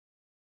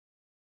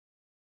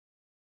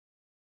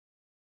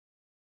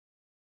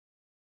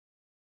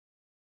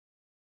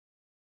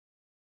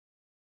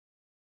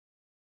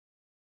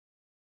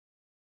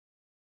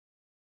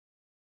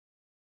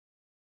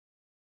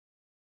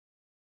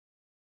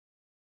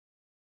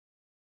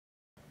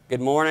Good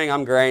morning,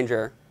 I'm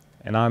Granger.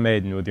 And I'm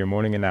Aiden with your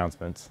morning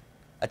announcements.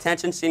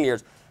 Attention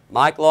seniors,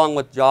 Mike Long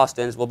with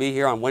Jostens will be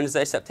here on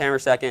Wednesday, September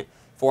 2nd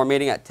for a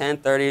meeting at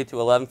 10:30 to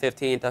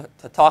 11:15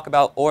 to talk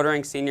about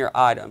ordering senior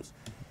items.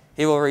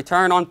 He will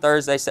return on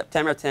Thursday,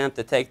 September 10th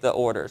to take the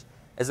orders.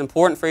 It's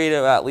important for you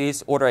to at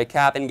least order a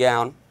cap and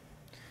gown.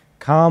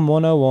 COM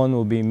 101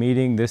 will be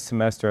meeting this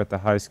semester at the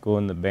high school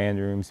in the band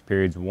rooms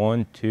periods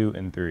 1, 2,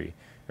 and 3.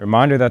 A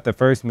reminder that the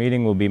first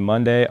meeting will be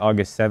Monday,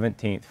 August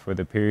 17th for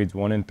the periods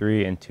 1 and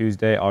 3 and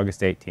Tuesday,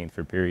 August 18th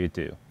for period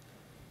 2.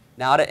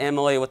 Now to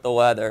Emily with the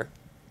weather.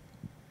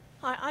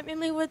 Hi, I'm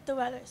Emily with the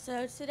weather.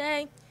 So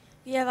today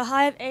we have a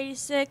high of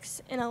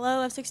 86 and a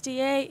low of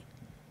 68.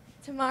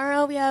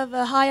 Tomorrow we have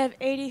a high of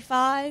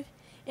 85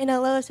 and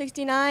a low of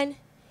 69.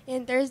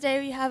 And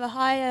Thursday we have a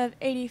high of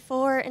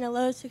 84 and a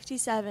low of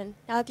 67.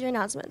 Now with your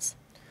announcements.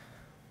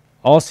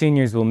 All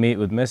seniors will meet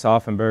with Miss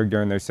Offenberg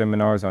during their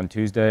seminars on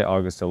Tuesday,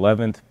 August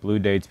 11th, Blue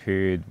Dates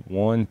period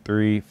 1,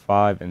 3,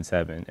 5, and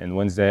 7, and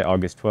Wednesday,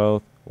 August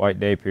 12th, White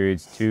Day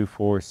periods 2,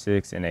 4,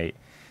 6, and 8.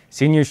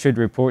 Seniors should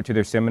report to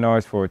their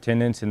seminars for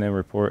attendance and then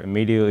report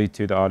immediately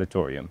to the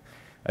auditorium.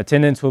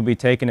 Attendance will be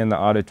taken in the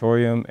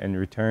auditorium and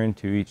returned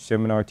to each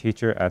seminar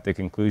teacher at the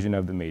conclusion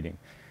of the meeting.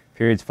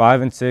 Periods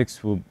 5 and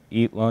 6 will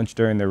eat lunch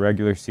during their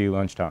regular C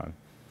lunch time.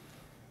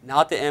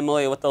 Now to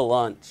Emily with the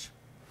lunch.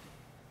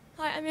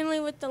 Hi, I'm Emily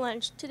with the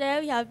lunch.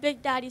 Today we have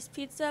Big Daddy's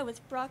Pizza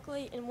with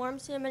broccoli and warm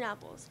cinnamon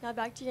apples. Now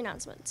back to your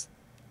announcements.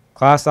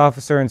 Class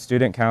officer and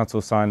student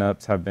council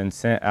sign-ups have been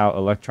sent out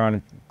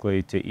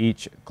electronically to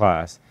each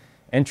class.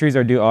 Entries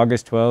are due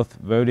August 12th,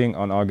 voting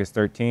on August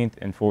 13th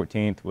and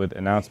 14th, with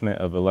announcement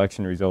of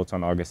election results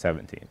on August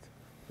 17th.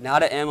 Now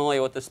to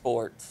Emily with the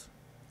sports.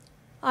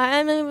 Hi,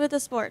 I'm Emily with the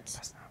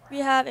sports.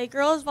 We have a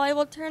girls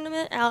volleyball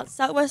tournament out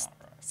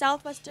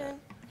southwestern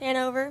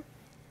Hanover.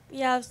 We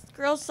have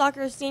girls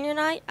soccer senior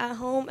night at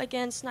home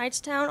against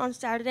Knightstown on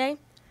Saturday.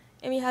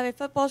 And we have a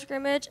football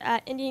scrimmage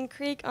at Indian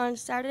Creek on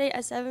Saturday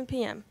at 7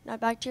 p.m. Now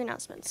back to your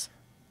announcements.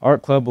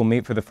 Art Club will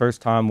meet for the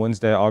first time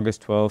Wednesday,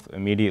 August 12th,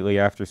 immediately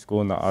after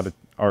school in the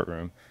art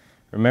room.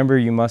 Remember,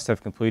 you must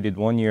have completed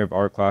 1 year of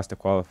art class to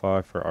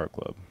qualify for Art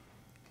Club.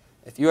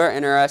 If you are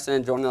interested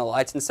in joining the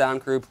Lights and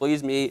Sound crew,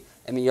 please meet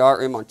in the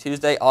art room on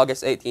Tuesday,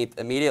 August 18th,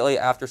 immediately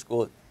after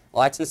school.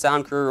 Lights and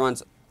Sound crew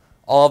runs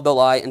all of the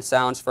light and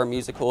sounds for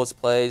musicals,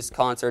 plays,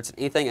 concerts, and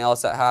anything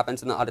else that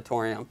happens in the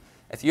auditorium.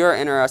 If you are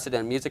interested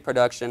in music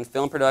production,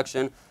 film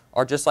production,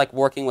 or just like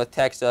working with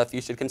tech stuff,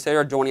 you should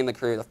consider joining the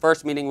crew. The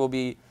first meeting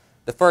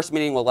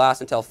will last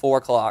until 4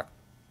 o'clock.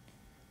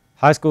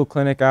 High school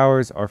clinic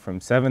hours are from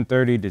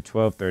 7:30 to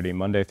 12:30,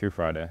 Monday through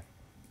Friday.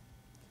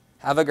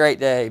 Have a great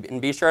day, and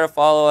be sure to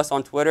follow us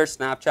on Twitter,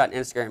 Snapchat, and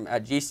Instagram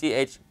at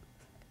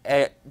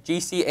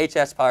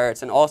GCHS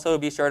Pirates, and also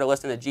be sure to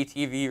listen to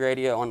GTV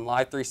Radio on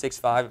Live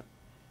 365